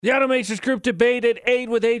The Automations Group debated Aid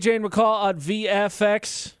with AJ and McCall on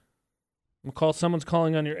VFX. McCall, someone's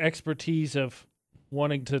calling on your expertise of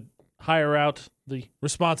wanting to hire out the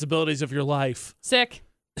responsibilities of your life. Sick.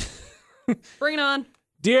 Bring it on.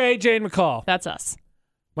 Dear AJ and McCall. That's us.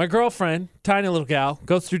 My girlfriend, tiny little gal,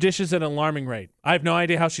 goes through dishes at an alarming rate. I have no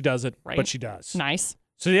idea how she does it, but she does. Nice.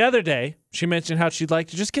 So the other day, she mentioned how she'd like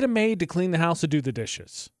to just get a maid to clean the house and do the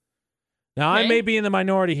dishes. Now, I may be in the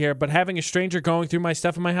minority here, but having a stranger going through my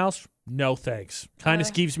stuff in my house, no thanks. Kind of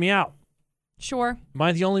skeeves me out. Sure. Am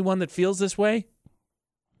I the only one that feels this way?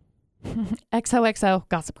 XOXO,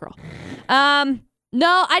 Gossip Girl.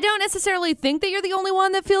 No, I don't necessarily think that you're the only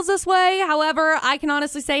one that feels this way. However, I can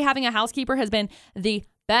honestly say having a housekeeper has been the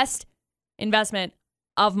best investment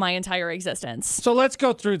of my entire existence. So let's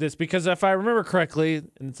go through this, because if I remember correctly,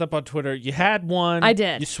 and it's up on Twitter, you had one. I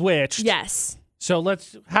did. You switched. Yes. So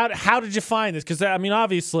how did you find this? Because, I mean,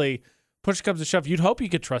 obviously, push comes to shove, you'd hope you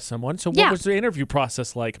could trust someone. So what was the interview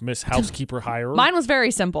process like, Miss Housekeeper Hirer? Mine was very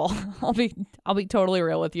simple. I'll be totally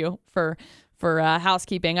real with you for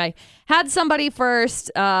housekeeping. I had somebody first,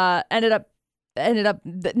 ended up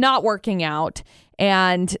not working out,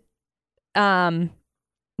 and they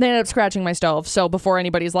ended up scratching my stove. So before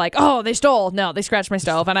anybody's like, oh, they stole. No, they scratched my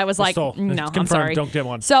stove. And I was like, no, I'm sorry. Don't get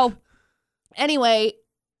one. So anyway,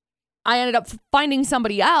 I ended up finding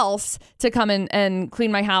somebody else to come in and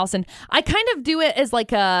clean my house. And I kind of do it as like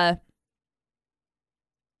how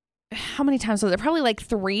many times was it? Probably like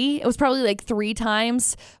 3. It was probably like 3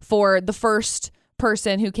 times for the first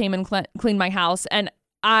person who came and cleaned my house. And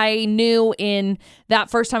I knew in that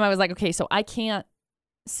first time I was like, okay, so I can't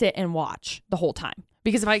sit and watch the whole time.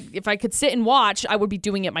 Because if I could sit and watch, I would be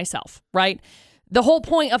doing it myself, right? The whole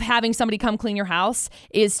point of having somebody come clean your house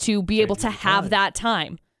is to be able to have that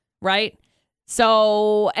time, right?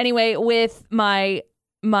 So anyway, with my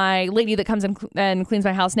lady that comes and cleans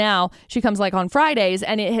my house now, she comes like on Fridays,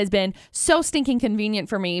 and it has been so stinking convenient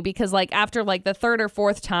for me because like after like the 3rd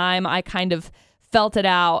or 4th time, I kind of felt it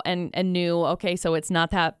out and knew, okay, so it's not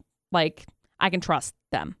that like I can trust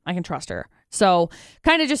them. I can trust her. So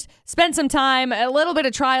kind of just spend some time, a little bit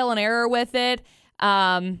of trial and error with it.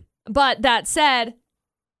 But that said,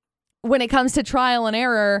 when it comes to trial and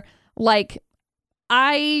error, like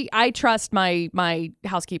I trust my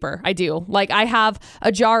housekeeper. I do. Like I have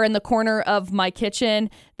a jar in the corner of my kitchen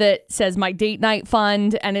that says my date night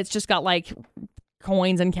fund, and it's just got like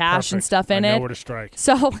coins and cash and stuff in it. I know where to strike.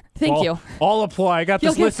 So thank you. All apply. I got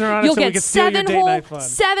this listener on it, so we can steal your date night fund.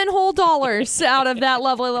 $7 whole out of that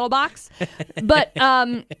lovely little box. But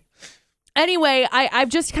anyway, I've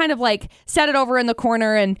just kind of like set it over in the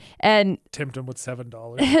corner and tempt him with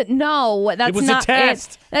 $7. No, that's it was not a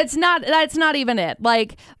test. That's not even it.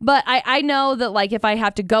 Like, but I know that like if I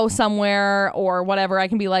have to go somewhere or whatever, I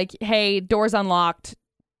can be like, hey, door's unlocked.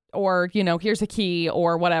 Or, you know, here's a key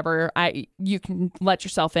or whatever. You can let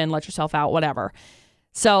yourself in, let yourself out, whatever.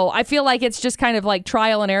 So I feel like it's just kind of like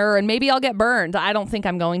trial and error, and maybe I'll get burned. I don't think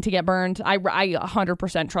I'm going to get burned. I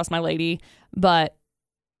 100% trust my lady. But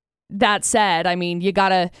that said, I mean, you got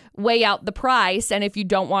to weigh out the price. And if you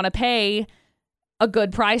don't want to pay a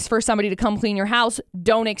good price for somebody to come clean your house,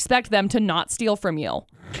 don't expect them to not steal from you.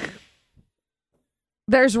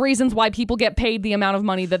 There's reasons why people get paid the amount of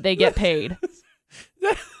money that they get paid.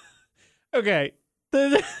 Okay.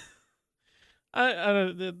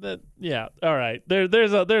 Yeah. All right.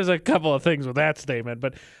 There's a couple of things with that statement,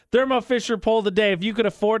 but Thermo Fisher poll of the day: if you could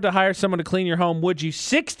afford to hire someone to clean your home, would you?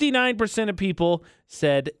 69% of people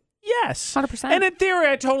said yes. 100%. And in theory,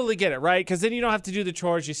 I totally get it, right? Because then you don't have to do the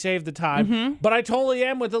chores, you save the time. Mm-hmm. But I totally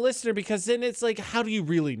am with the listener, because then it's like, how do you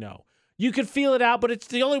really know? You could feel it out, but it's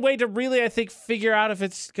the only way to really, I think, figure out if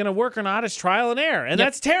it's going to work or not is trial and error, and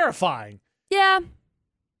that's terrifying. Yeah.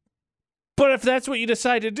 But if that's what you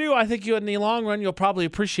decide to do, I think in the long run, you'll probably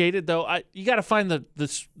appreciate it, though. You got to find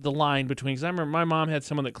the line between, because I remember my mom had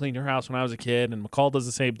someone that cleaned her house when I was a kid, and McCall does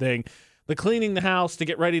the same thing. The cleaning the house to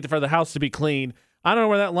get ready for the house to be clean. I don't know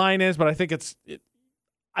where that line is, but I think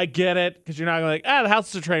I get it, because you're not going to the house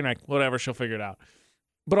is a train wreck. Whatever, she'll figure it out.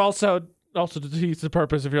 But also to defeats the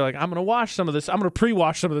purpose if you're like, I'm going to wash some of this. I'm going to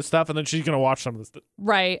pre-wash some of this stuff, and then she's going to wash some of this stuff.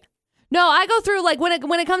 Right. No, I go through, like, when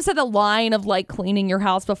it comes to the line of, like, cleaning your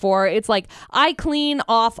house before, it's like, I clean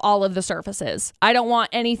off all of the surfaces. I don't want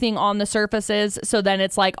anything on the surfaces, so then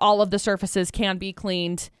it's like all of the surfaces can be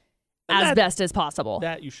cleaned as best as possible.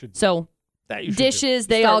 That you should do. So, dishes,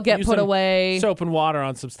 they all get put away. Soap and water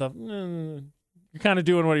on some stuff. You're kind of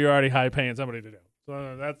doing what you're already high paying somebody to do.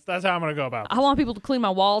 So that's how I'm going to go about this. I want people to clean my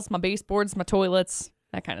walls, my baseboards, my toilets,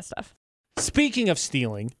 that kind of stuff. Speaking of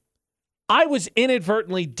stealing, I was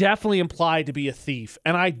inadvertently definitely implied to be a thief,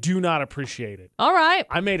 and I do not appreciate it. All right.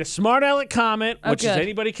 I made a smart aleck comment, which good. as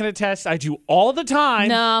anybody can attest, I do all the time.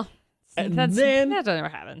 No. And that then never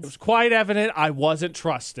it happens. was quite evident I wasn't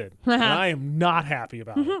trusted, and I am not happy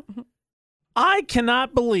about it. I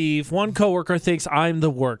cannot believe one coworker thinks I'm the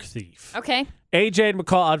work thief. Okay. AJ and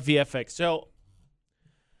McCall out VFX. So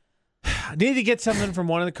I needed to get something from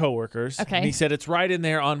one of the coworkers. Okay. And he said, it's right in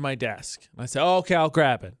there on my desk. And I said, oh, okay, I'll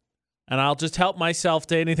grab it. And I'll just help myself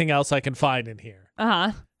to anything else I can find in here.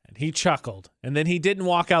 Uh-huh. And he chuckled. And then he didn't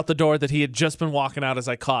walk out the door that he had just been walking out as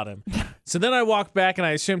I caught him. So then I walked back and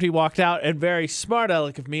I assumed he walked out. And very smart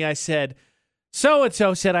aleck of me, I said,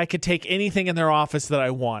 so-and-so said I could take anything in their office that I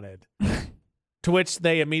wanted. To which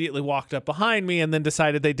they immediately walked up behind me and then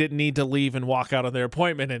decided they didn't need to leave and walk out on their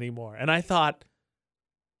appointment anymore. And I thought,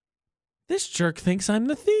 this jerk thinks I'm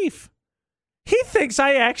the thief. He thinks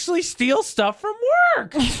I actually steal stuff from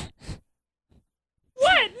work.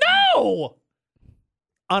 What? No!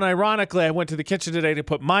 Unironically, I went to the kitchen today to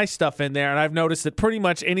put my stuff in there, and I've noticed that pretty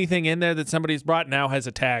much anything in there that somebody's brought now has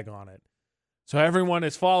a tag on it. So everyone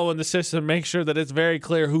is following the system, make sure that it's very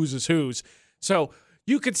clear whose is whose. So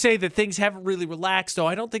you could say that things haven't really relaxed, though.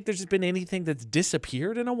 I don't think there's been anything that's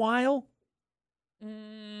disappeared in a while.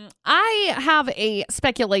 I have a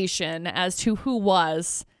speculation as to who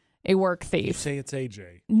was a work thief. You say it's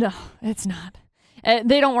AJ. No, it's not.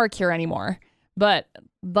 They don't work here anymore. But,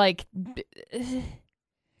 like,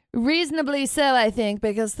 reasonably so, I think,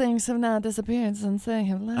 because things have not disappeared since they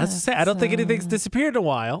have left. I was to say, I don't think anything's disappeared in a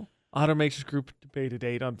while. Automations Group debate a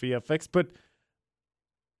date on VFX, but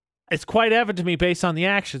it's quite evident to me based on the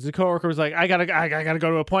actions. The coworker was like, I gotta go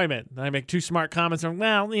to an appointment. And I make two smart comments. I'm,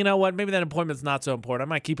 well, you know what? Maybe that appointment's not so important. I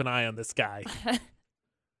might keep an eye on this guy.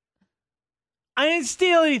 I didn't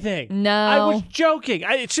steal anything. No. I was joking.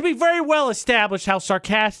 It should be very well established how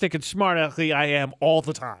sarcastic and smart alecky I am all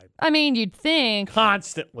the time. I mean, you'd think,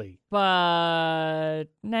 Constantly. but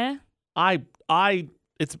nah. I've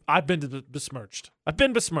been besmirched. I've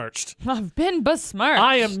been besmirched. I've been besmirched.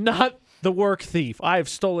 I am not the work thief. I have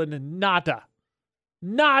stolen nada.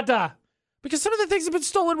 Nada. Because some of the things that have been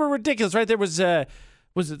stolen were ridiculous, right? There was like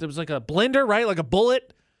a blender, right? Like a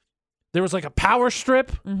bullet. There was like a power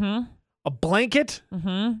strip. Mm-hmm. A blanket.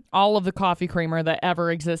 Mm-hmm. All of the coffee creamer that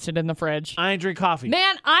ever existed in the fridge. I ain't drink coffee.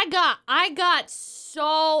 Man, I got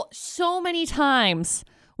so many times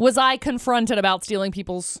was I confronted about stealing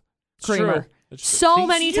people's creamer. So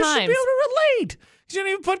many times. You should be able to relate. You don't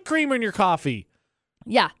even put creamer in your coffee.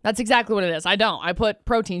 Yeah, that's exactly what it is. I don't. I put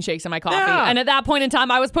protein shakes in my coffee. Yeah. And at that point in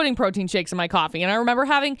time, I was putting protein shakes in my coffee. And I remember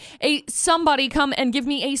having somebody come and give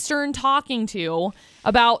me a stern talking to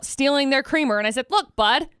about stealing their creamer. And I said, look,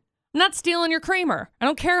 bud, I'm not stealing your creamer. I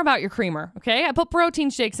don't care about your creamer, okay? I put protein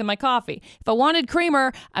shakes in my coffee. If I wanted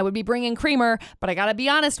creamer, I would be bringing creamer. But I got to be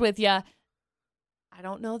honest with you, I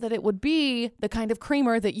don't know that it would be the kind of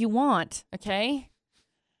creamer that you want, okay?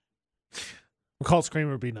 McCall's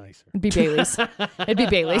creamer would be nicer. It'd be Bailey's. It'd be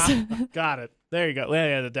Bailey's. Got it. There you go.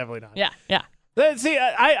 Yeah, definitely not. Yeah. See,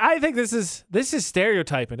 I think this is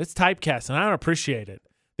stereotyping. It's typecasting. I don't appreciate it.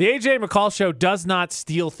 The AJ McCall show does not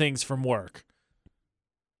steal things from work.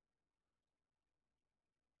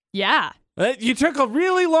 Yeah. You took a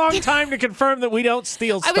really long time to confirm that we don't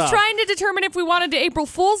steal stuff. I was trying to determine if we wanted to April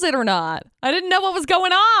Fool's it or not. I didn't know what was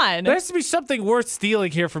going on. There has to be something worth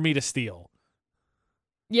stealing here for me to steal.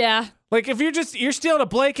 Yeah. Like if you're stealing a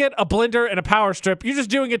blanket, a blender, and a power strip, you're just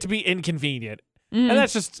doing it to be inconvenient. And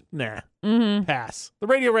that's just, pass. The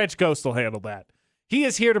Radio Ranch Ghost will handle that. He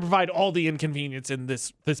is here to provide all the inconvenience in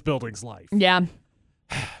this building's life. Yeah.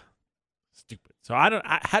 Stupid. So how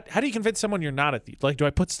do you convince someone you're not a thief? Like, do I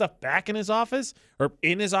put stuff back in his office? Or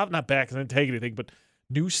in his office? Not back, because I didn't take anything, but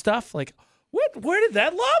new stuff? Like, where did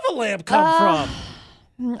that lava lamp come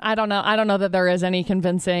from? I don't know. I don't know that there is any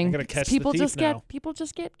convincing. I'm gonna catch people the thief just now. People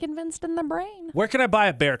just get convinced in the brain. Where can I buy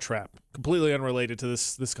a bear trap? Completely unrelated to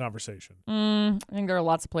this conversation. I think there are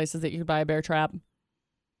lots of places that you could buy a bear trap.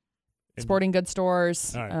 Sporting goods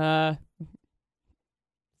stores. All right.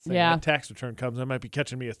 Yeah. When tax return comes, I might be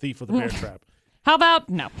catching me a thief with a bear trap. How about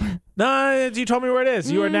no? No, you told me where it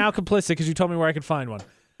is. You are now complicit because you told me where I could find one.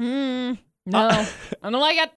 No, I don't like it.